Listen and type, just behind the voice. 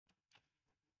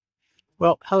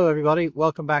Well, hello everybody.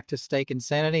 Welcome back to Steak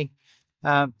Insanity.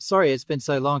 Sorry it's been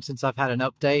so long since I've had an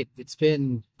update. It's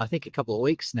been, I think, a couple of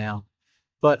weeks now,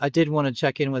 but I did want to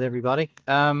check in with everybody.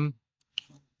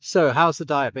 So how's the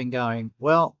diet been going?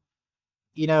 Well,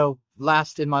 in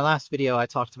my last video, I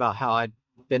talked about how I'd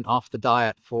been off the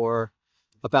diet for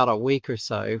about a week or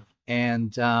so,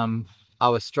 and I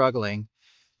was struggling.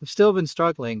 I've still been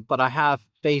struggling, but I have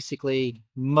basically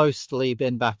mostly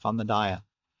been back on the diet.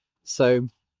 So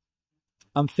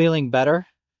I'm feeling better.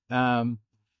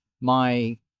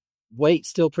 My weight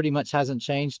still pretty much hasn't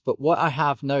changed, but what I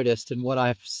have noticed and what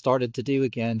I've started to do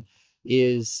again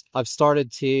is I've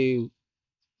started to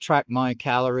track my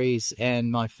calories and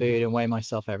my food and weigh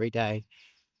myself every day.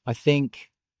 I think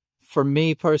for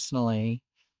me personally,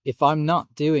 if I'm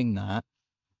not doing that,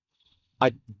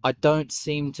 I don't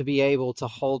seem to be able to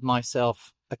hold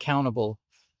myself accountable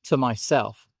to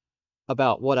myself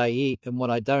about what I eat and what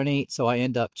I don't eat. So I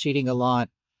end up cheating a lot.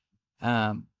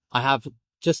 I have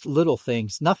just little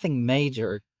things, nothing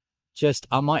major. Just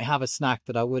I might have a snack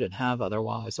that I wouldn't have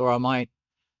otherwise, or I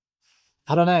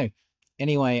don't know.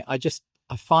 Anyway, I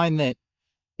find that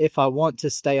if I want to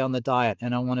stay on the diet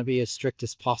and I want to be as strict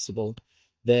as possible,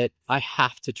 that I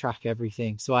have to track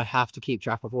everything. So I have to keep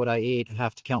track of what I eat. I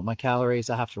have to count my calories.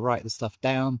 I have to write the stuff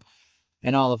down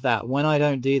and all of that. When I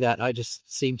don't do that, I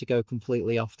just seem to go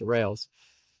completely off the rails.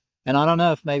 And I don't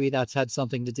know if maybe that's had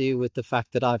something to do with the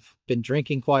fact that I've been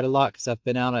drinking quite a lot because I've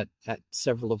been out at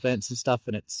several events and stuff.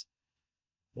 And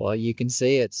well, you can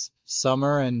see it's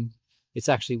summer and it's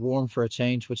actually warm for a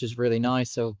change, which is really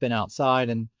nice. So I've been outside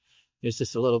and there's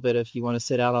just a little bit of you want to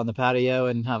sit out on the patio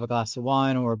and have a glass of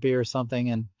wine or a beer or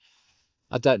something. And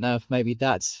I don't know if maybe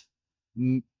that's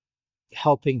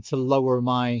helping to lower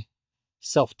my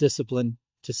self-discipline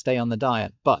to stay on the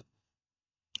diet. But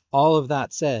all of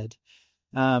that said,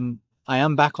 I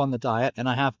am back on the diet, and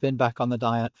I have been back on the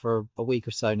diet for a week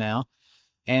or so now.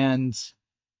 And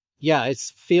yeah, it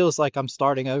feels like I'm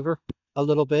starting over a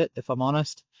little bit, if I'm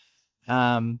honest.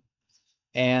 And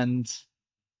I'm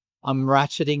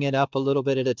ratcheting it up a little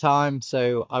bit at a time.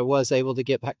 So I was able to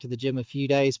get back to the gym a few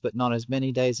days, but not as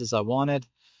many days as I wanted.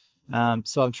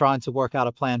 So I'm trying to work out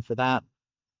a plan for that.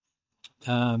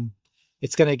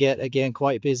 It's going to get, again,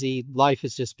 quite busy. Life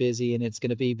is just busy, and it's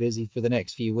going to be busy for the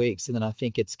next few weeks. And then I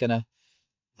think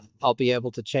I'll be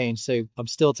able to change. So I'm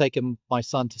still taking my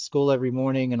son to school every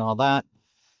morning and all that,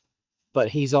 but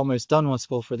he's almost done with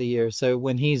school for the year. So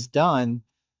when he's done,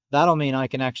 that'll mean I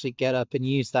can actually get up and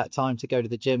use that time to go to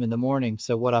the gym in the morning.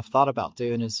 So what I've thought about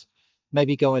doing is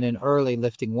maybe going in early,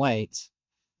 lifting weights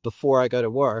before I go to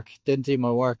work, then do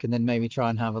my work, and then maybe try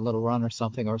and have a little run or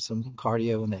something, or some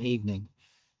cardio in the evening.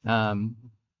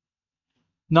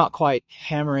 Not quite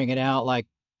hammering it out like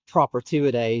proper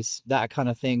 2-a-days, that kind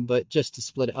of thing, but just to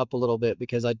split it up a little bit,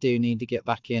 because I do need to get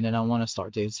back in and I want to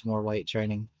start doing some more weight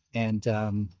training. And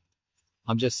I'm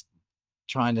just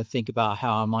trying to think about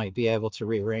how I might be able to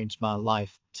rearrange my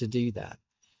life to do that.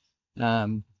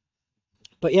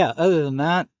 But yeah, other than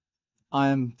that,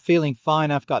 I'm feeling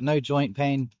fine. I've got no joint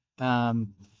pain.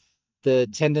 The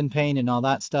tendon pain and all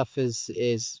that stuff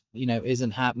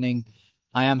isn't happening.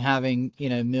 I am having,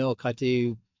 milk. I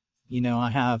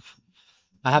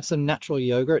have some natural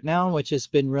yogurt now, which has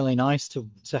been really nice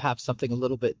to have something a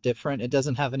little bit different. It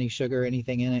doesn't have any sugar or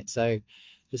anything in it, so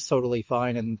it's totally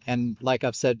fine. And like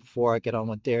I've said before, I get on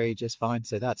with dairy just fine,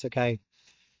 so that's okay.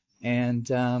 And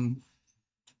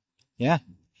yeah,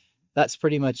 that's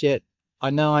pretty much it. I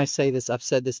know I've said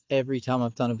this every time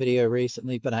I've done a video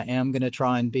recently, but I am going to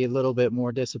try and be a little bit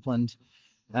more disciplined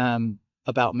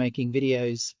about making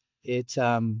videos.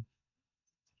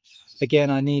 Again,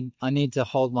 I need to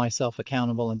hold myself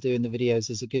accountable, and doing the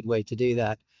videos is a good way to do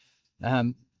that.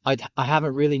 I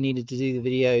haven't really needed to do the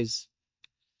videos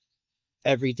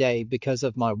every day because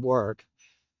of my work.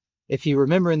 If you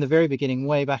remember in the very beginning,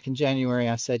 way back in January,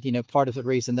 I said, part of the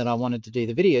reason that I wanted to do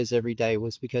the videos every day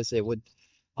was because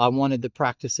I wanted the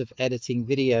practice of editing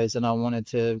videos, and I wanted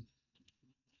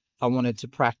to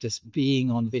practice being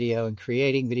on video and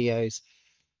creating videos,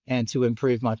 and to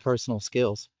improve my personal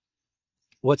skills.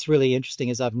 What's really interesting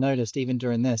is I've noticed even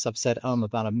during this, I've said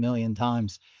about 1 million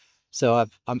times. So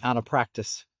I'm out of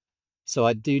practice. So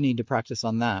I do need to practice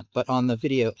on that. But on the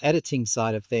video editing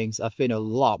side of things, I've been a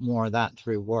lot more of that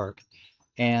through work.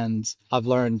 And I've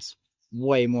learned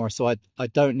way more. So I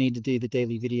don't need to do the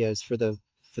daily videos for the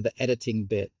editing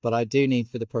bit, but I do need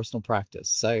for the personal practice.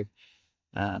 So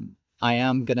I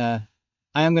am gonna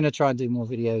try and do more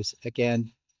videos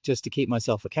again, just to keep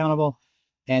myself accountable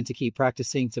and to keep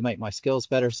practicing to make my skills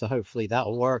better. So hopefully that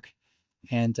will work.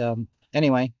 And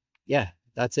anyway, yeah,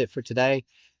 that's it for today.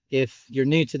 if you're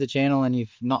new to the channel and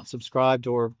you've not subscribed,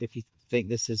 or if you think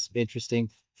this is interesting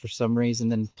for some reason,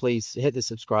 then please hit the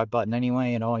subscribe button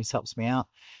anyway. It always helps me out.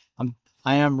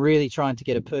 I am really trying to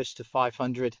get a push to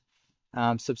 500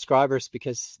 subscribers,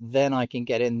 because then I can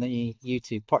get in the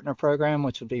YouTube partner program,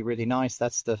 which would be really nice.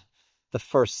 That's the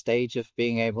first stage of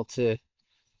being able to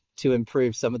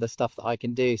improve some of the stuff that I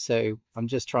can do. So I'm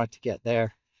just trying to get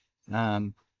there.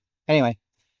 Anyway,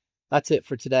 that's it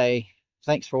for today.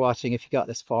 Thanks for watching if you got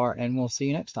this far, and we'll see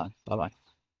you next time. Bye bye.